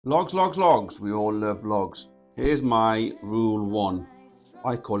Logs, logs, logs. We all love logs. Here's my rule one.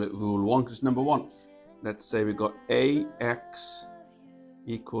 I call it rule one because it's number one. Let's say we've got ax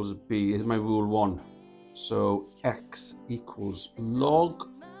equals b. Here's my rule one. So x equals log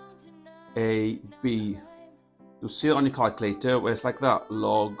ab. You'll see it on your calculator where it's like that.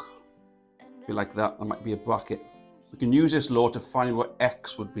 Log, be like that. There might be a bracket. We can use this law to find what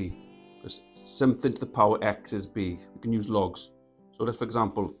x would be, because something to the power x is b. We can use logs. So let's, for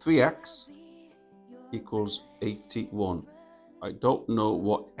example, 3x equals 81. I don't know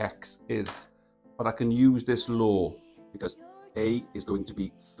what x is, but I can use this law because a is going to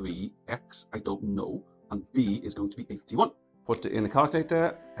be 3x, I don't know, and b is going to be 81. Put it in the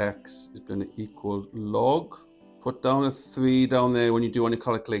calculator. X is going to equal log. Put down a 3 down there when you do on your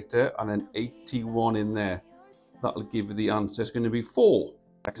calculator, and then 81 in there. That'll give you the answer. It's going to be 4.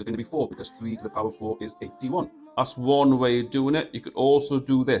 X is going to be 4 because 3 to the power 4 is 81. That's one way of doing it. You could also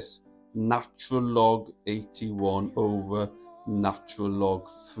do this. Natural log 81 over natural log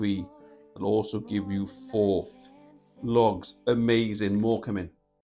 3. It'll also give you 4. Logs, amazing. More coming.